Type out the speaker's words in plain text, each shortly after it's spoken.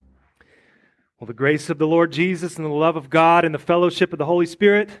Well, the grace of the Lord Jesus and the love of God and the fellowship of the Holy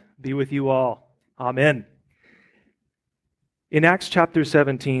Spirit be with you all. Amen. In Acts chapter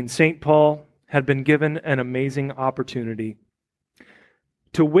 17, St. Paul had been given an amazing opportunity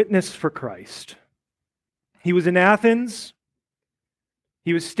to witness for Christ. He was in Athens.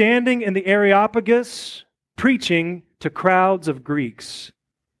 He was standing in the Areopagus preaching to crowds of Greeks,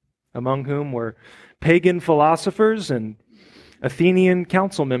 among whom were pagan philosophers and Athenian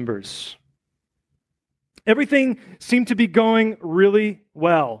council members. Everything seemed to be going really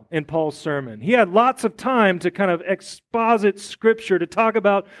well in Paul's sermon. He had lots of time to kind of exposit Scripture, to talk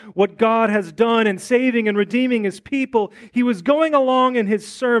about what God has done in saving and redeeming His people. He was going along in his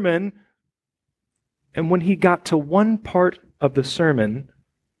sermon, and when he got to one part of the sermon,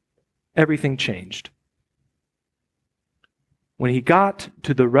 everything changed. When he got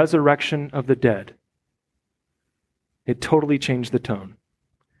to the resurrection of the dead, it totally changed the tone.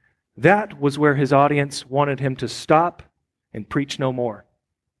 That was where his audience wanted him to stop and preach no more.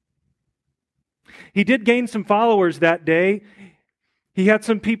 He did gain some followers that day. He had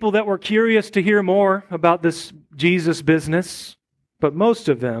some people that were curious to hear more about this Jesus business, but for most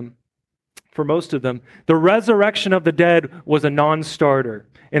of them, the resurrection of the dead was a non-starter,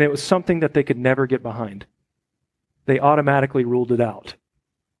 and it was something that they could never get behind. They automatically ruled it out.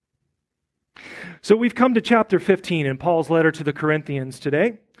 So we've come to chapter 15 in Paul's letter to the Corinthians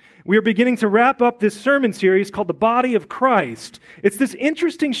today. We are beginning to wrap up this sermon series called The Body of Christ. It's this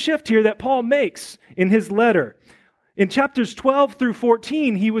interesting shift here that Paul makes in his letter. In chapters 12 through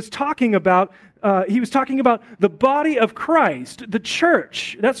 14, he was talking about the body of Christ, the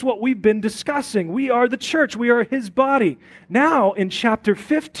church. That's what we've been discussing. We are the church. We are His body. Now, in chapter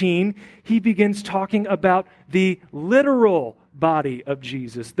 15, he begins talking about the literal body of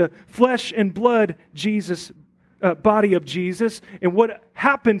Jesus, the flesh and blood body of Jesus, and what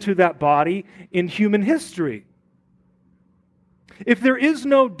happened to that body in human history. If there is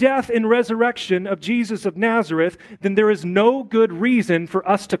no death and resurrection of Jesus of Nazareth, then there is no good reason for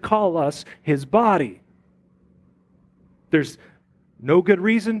us to call us His body. There's no good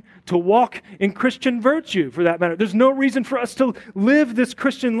reason to walk in Christian virtue, for that matter. There's no reason for us to live this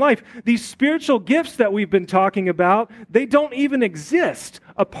Christian life. These spiritual gifts that we've been talking about, they don't even exist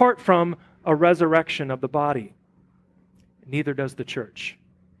apart from a resurrection of the body. Neither does the church.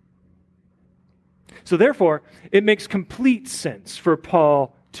 So therefore, it makes complete sense for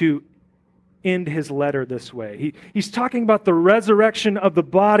Paul to end his letter this way. He's talking about the resurrection of the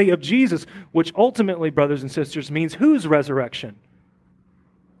body of Jesus, which ultimately, brothers and sisters, means whose resurrection?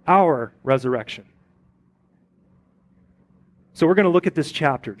 Our resurrection. So we're going to look at this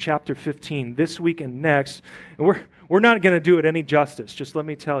chapter 15, this week and next, and we're not going to do it any justice, just let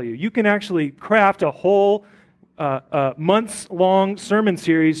me tell you. You can actually craft a whole months-long sermon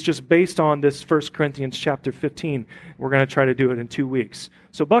series just based on this 1 Corinthians chapter 15. We're going to try to do it in 2 weeks.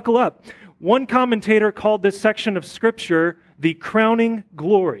 So buckle up. One commentator called this section of Scripture the crowning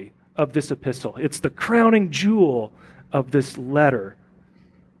glory of this epistle. It's the crowning jewel of this letter.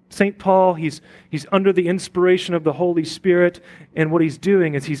 St. Paul, he's under the inspiration of the Holy Spirit, and what he's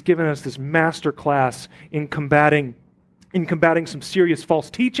doing is he's given us this master class in combating some serious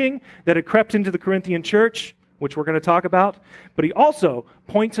false teaching that had crept into the Corinthian church, which we're going to talk about, but he also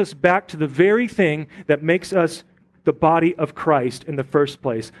points us back to the very thing that makes us the body of Christ in the first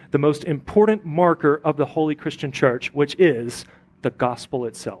place, the most important marker of the Holy Christian Church, which is the gospel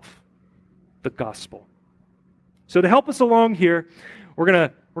itself. The gospel. So to help us along here, we're going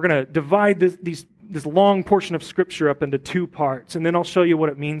to divide this long portion of Scripture up into two parts, and then I'll show you what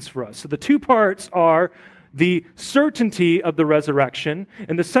it means for us. So the two parts are the certainty of the resurrection,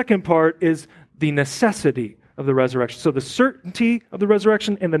 and the second part is the necessity of the resurrection. So the certainty of the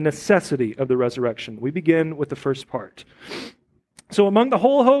resurrection and the necessity of the resurrection. We begin with the first part. So among the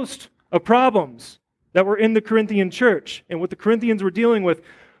whole host of problems that were in the Corinthian church and what the Corinthians were dealing with,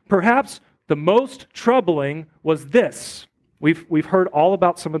 perhaps the most troubling was this. We've heard all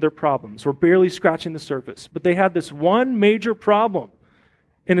about some of their problems. We're barely scratching the surface. But they had this one major problem,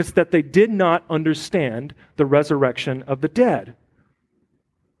 and it's that they did not understand the resurrection of the dead.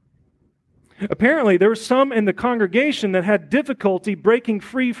 Apparently, there were some in the congregation that had difficulty breaking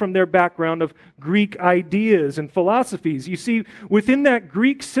free from their background of Greek ideas and philosophies. You see, within that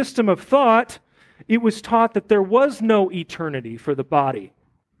Greek system of thought, it was taught that there was no eternity for the body,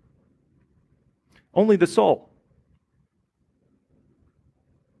 only the soul.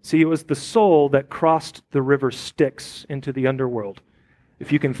 See, it was the soul that crossed the river Styx into the underworld.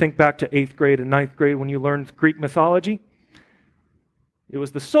 If you can think back to 8th grade and 9th grade when you learned Greek mythology, It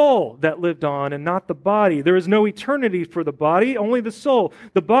was the soul that lived on and not the body. There is no eternity for the body, only the soul.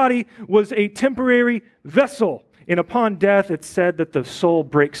 The body was a temporary vessel. And upon death, it's said that the soul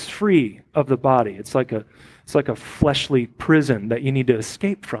breaks free of the body. It's like a fleshly prison that you need to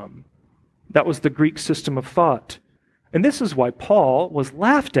escape from. That was the Greek system of thought. And this is why Paul was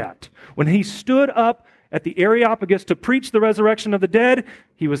laughed at. When he stood up at the Areopagus to preach the resurrection of the dead,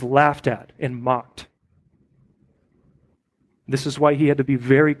 he was laughed at and mocked. This is why he had to be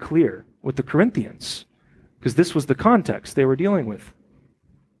very clear with the Corinthians, because this was the context they were dealing with.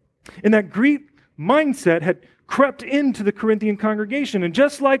 And that Greek mindset had crept into the Corinthian congregation. And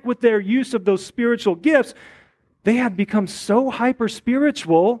just like with their use of those spiritual gifts, they had become so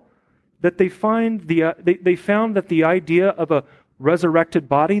hyper-spiritual that they found that the idea of a resurrected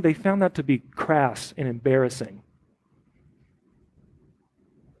body, they found that to be crass and embarrassing.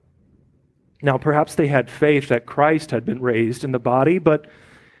 Now, perhaps they had faith that Christ had been raised in the body, but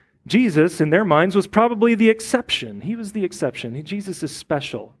Jesus, in their minds, was probably the exception. He was the exception. Jesus is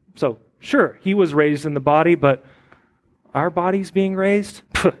special. So, sure, he was raised in the body, but our bodies being raised?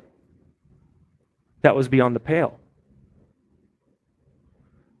 That was beyond the pale.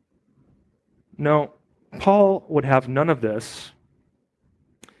 No, Paul would have none of this.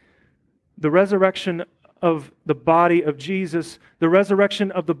 The resurrection of the body of Jesus, the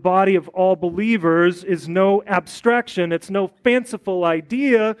resurrection of the body of all believers is no abstraction, it's no fanciful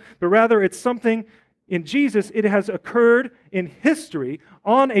idea, but rather it's something in Jesus. It has occurred in history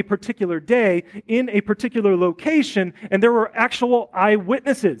on a particular day, in a particular location, and there were actual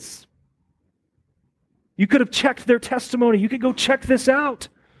eyewitnesses. You could have checked their testimony. You could go check this out.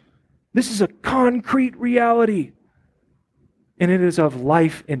 This is a concrete reality, and it is of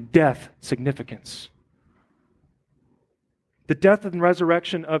life and death significance. The death and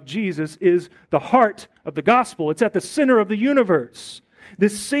resurrection of Jesus is the heart of the gospel. It's at the center of the universe.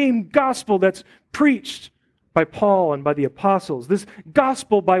 This same gospel that's preached by Paul and by the apostles, this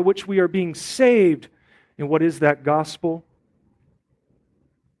gospel by which we are being saved. And what is that gospel?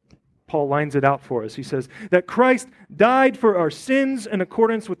 Paul lines it out for us. He says that Christ died for our sins in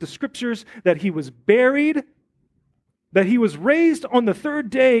accordance with the Scriptures, that he was buried, that he was raised on the third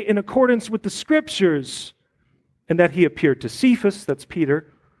day in accordance with the Scriptures, and that he appeared to Cephas, that's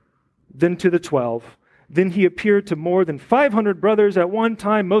Peter, then to the 12. Then he appeared to more than 500 brothers at one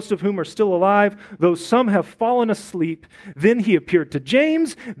time, most of whom are still alive, though some have fallen asleep. Then he appeared to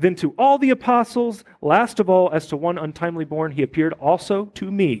James, then to all the apostles. Last of all, as to one untimely born, he appeared also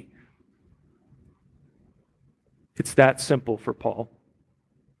to me. It's that simple for Paul.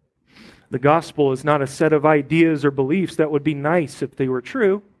 The gospel is not a set of ideas or beliefs that would be nice if they were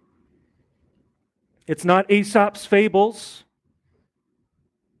true. It's not Aesop's fables.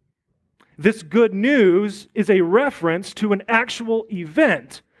 This good news is a reference to an actual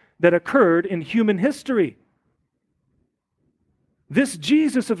event that occurred in human history. This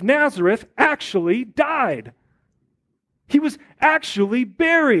Jesus of Nazareth actually died. He was actually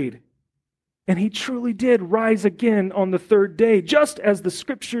buried. And he truly did rise again on the third day, just as the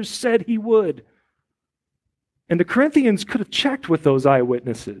Scriptures said he would. And the Corinthians could have checked with those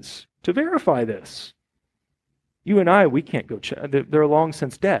eyewitnesses to verify this. You and I, we can't go check. They're long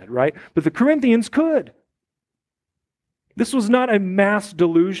since dead, right? But the Corinthians could. This was not a mass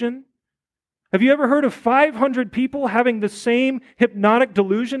delusion. Have you ever heard of 500 people having the same hypnotic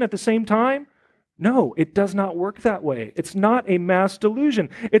delusion at the same time? No, it does not work that way. It's not a mass delusion.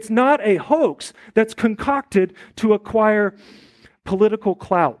 It's not a hoax that's concocted to acquire political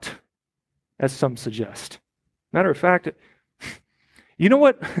clout, as some suggest. Matter of fact, you know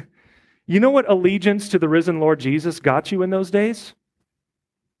what allegiance to the risen Lord Jesus got you in those days?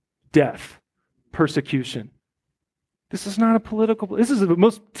 Death, persecution. This is not a political, this is the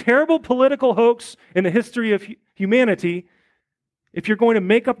most terrible political hoax in the history of humanity. If you're going to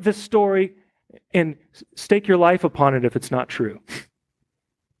make up this story and stake your life upon it if it's not true.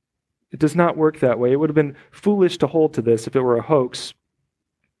 It does not work that way. It would have been foolish to hold to this if it were a hoax.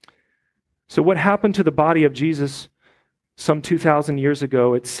 So what happened to the body of Jesus some 2,000 years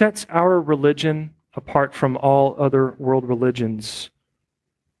ago, it sets our religion apart from all other world religions.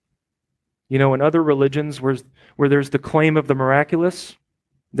 You know, in other religions where there's the claim of the miraculous,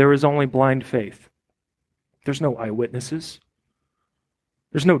 there is only blind faith. There's no eyewitnesses.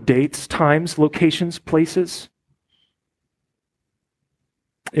 There's no dates, times, locations, places.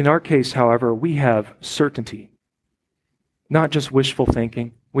 In our case, however, we have certainty. Not just wishful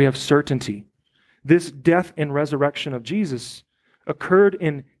thinking. We have certainty. This death and resurrection of Jesus occurred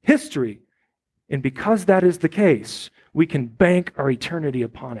in history. And because that is the case, we can bank our eternity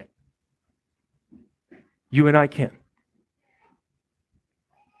upon it. You and I can.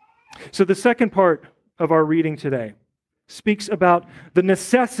 So the second part of our reading today speaks about the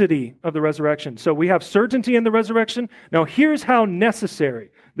necessity of the resurrection. So we have certainty in the resurrection. Now here's how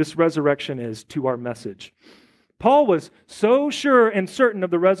necessary this resurrection is to our message. Paul was so sure and certain of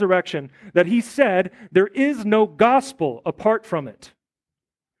the resurrection that he said there is no gospel apart from it.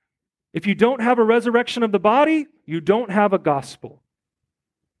 If you don't have a resurrection of the body, you don't have a gospel.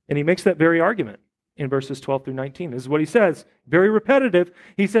 And he makes that very argument in verses 12 through 19. This is what he says, very repetitive.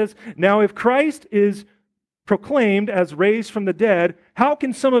 He says, now if Christ is proclaimed as raised from the dead, how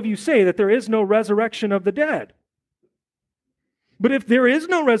can some of you say that there is no resurrection of the dead? But if there is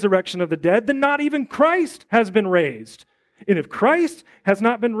no resurrection of the dead, then not even Christ has been raised. And if Christ has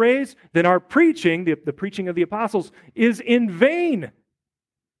not been raised, then our preaching, the preaching of the apostles, is in vain.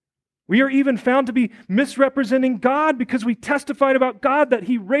 We are even found to be misrepresenting God because we testified about God that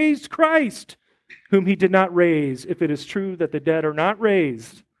He raised Christ, whom He did not raise, if it is true that the dead are not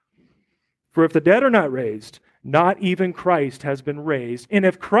raised. For if the dead are not raised, not even Christ has been raised. And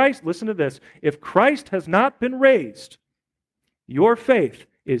if Christ, listen to this, if Christ has not been raised, your faith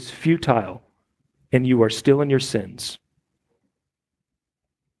is futile and you are still in your sins.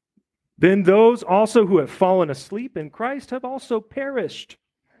 Then those also who have fallen asleep in Christ have also perished.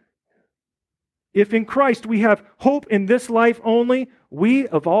 If in Christ we have hope in this life only, we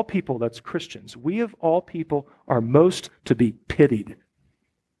of all people, that's Christians, we of all people are most to be pitied.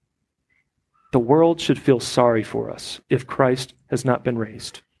 The world should feel sorry for us if Christ has not been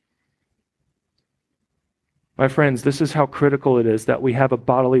raised. My friends, this is how critical it is that we have a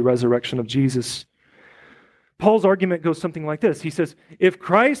bodily resurrection of Jesus. Paul's argument goes something like this. He says, if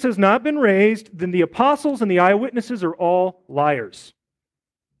Christ has not been raised, then the apostles and the eyewitnesses are all liars.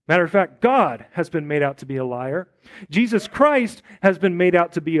 Matter of fact, God has been made out to be a liar. Jesus Christ has been made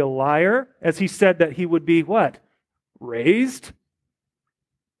out to be a liar, as He said that He would be what? Raised.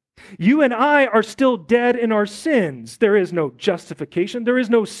 You and I are still dead in our sins. There is no justification. There is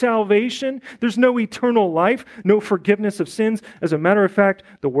no salvation. There's no eternal life, no forgiveness of sins. As a matter of fact,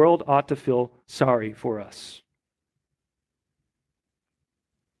 the world ought to feel sorry for us.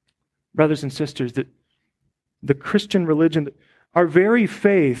 Brothers and sisters, the Christian religion, our very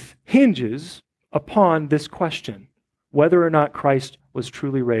faith hinges upon this question, whether or not Christ was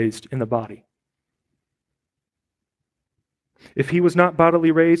truly raised in the body. If He was not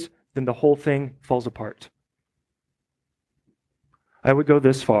bodily raised, then the whole thing falls apart. I would go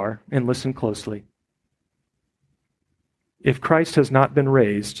this far, and listen closely. If Christ has not been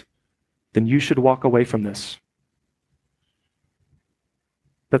raised, then you should walk away from this.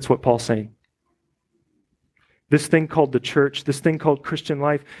 That's what Paul's saying. This thing called the church, this thing called Christian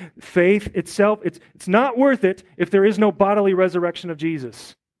life, faith itself, it's not worth it if there is no bodily resurrection of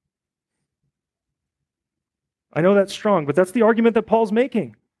Jesus. I know that's strong, but that's the argument that Paul's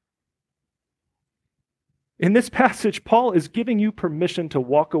making. In this passage, Paul is giving you permission to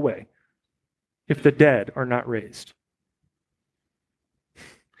walk away if the dead are not raised.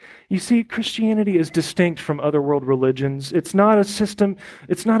 You see, Christianity is distinct from other world religions. It's not a system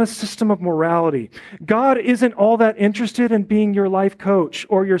of morality. God isn't all that interested in being your life coach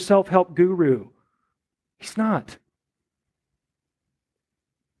or your self-help guru. He's not.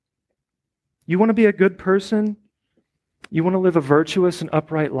 You want to be a good person? You want to live a virtuous and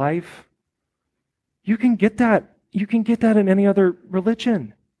upright life? You can get that. You can get that in any other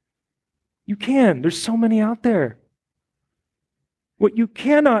religion. You can. There's so many out there. What you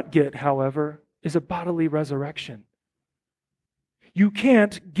cannot get, however, is a bodily resurrection. You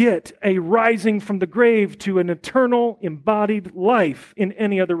can't get a rising from the grave to an eternal embodied life in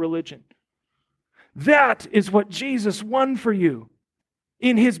any other religion. That is what Jesus won for you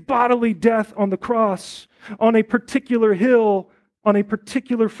in His bodily death on the cross, on a particular hill, on a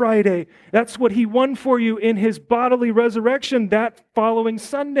particular Friday. That's what He won for you in His bodily resurrection that following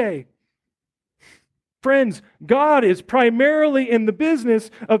Sunday. Friends, God is primarily in the business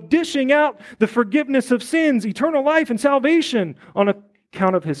of dishing out the forgiveness of sins, eternal life, and salvation on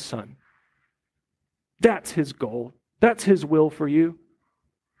account of His Son. That's His goal. That's His will for you.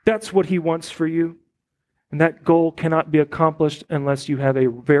 That's what He wants for you. And that goal cannot be accomplished unless you have a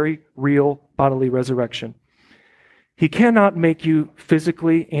very real bodily resurrection. He cannot make you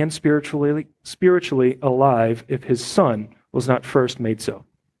physically and spiritually alive if His Son was not first made so.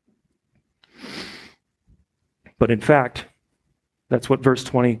 But in fact, that's what verse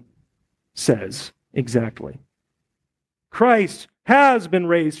 20 says exactly. Christ has been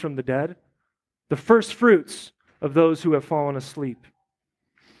raised from the dead, the first fruits of those who have fallen asleep.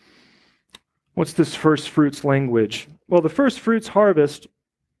 What's this first fruits language? Well, the first fruits harvest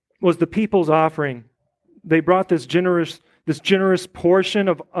was the people's offering. They brought this generous this generous portion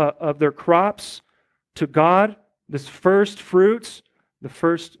of their crops to God, this first fruits, the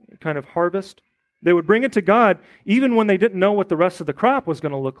first kind of harvest. They would bring it to God even when they didn't know what the rest of the crop was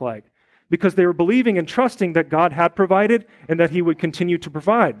going to look like, because they were believing and trusting that God had provided and that He would continue to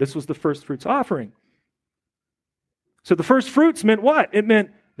provide. This was the first fruits offering. So the first fruits meant what? It meant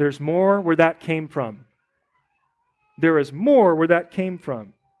there's more where that came from. There is more where that came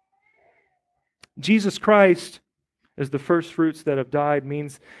from. Jesus Christ, as the first fruits that have died,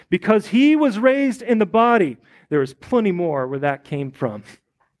 means because He was raised in the body, there is plenty more where that came from.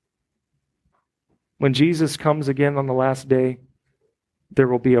 When Jesus comes again on the last day, there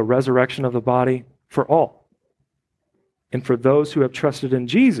will be a resurrection of the body for all. And for those who have trusted in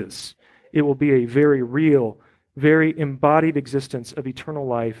Jesus, it will be a very real, very embodied existence of eternal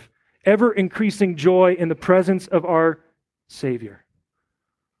life, ever increasing joy in the presence of our Savior.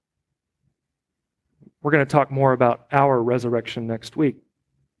 We're going to talk more about our resurrection next week.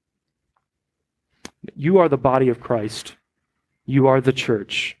 You are the body of Christ. You are the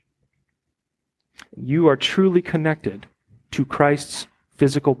church. You are truly connected to Christ's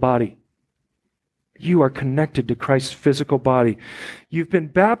physical body. You are connected to Christ's physical body. You've been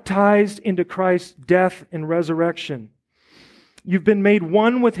baptized into Christ's death and resurrection. You've been made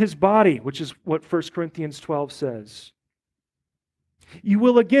one with His body, which is what 1 Corinthians 12 says. You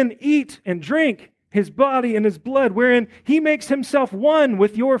will again eat and drink His body and His blood, wherein He makes Himself one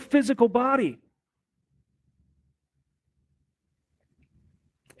with your physical body.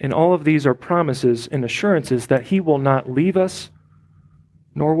 And all of these are promises and assurances that He will not leave us,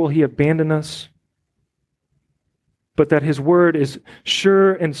 nor will He abandon us, but that His word is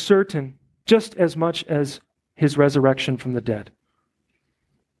sure and certain just as much as His resurrection from the dead.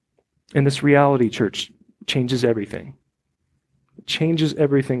 And this reality, church, changes everything. It changes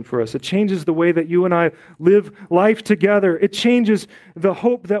everything for us. It changes the way that you and I live life together. It changes the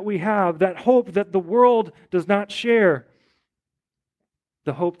hope that we have, that hope that the world does not share,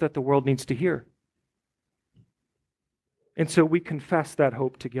 the hope that the world needs to hear. And so we confess that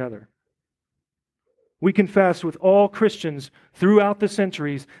hope together. We confess with all Christians throughout the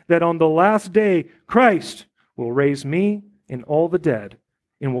centuries that on the last day, Christ will raise me and all the dead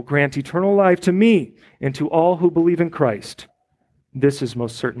and will grant eternal life to me and to all who believe in Christ. This is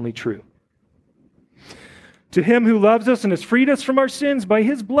most certainly true. To Him who loves us and has freed us from our sins by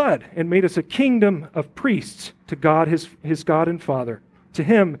His blood and made us a kingdom of priests to God, His God and Father. To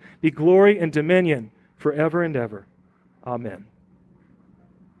Him be glory and dominion forever and ever. Amen.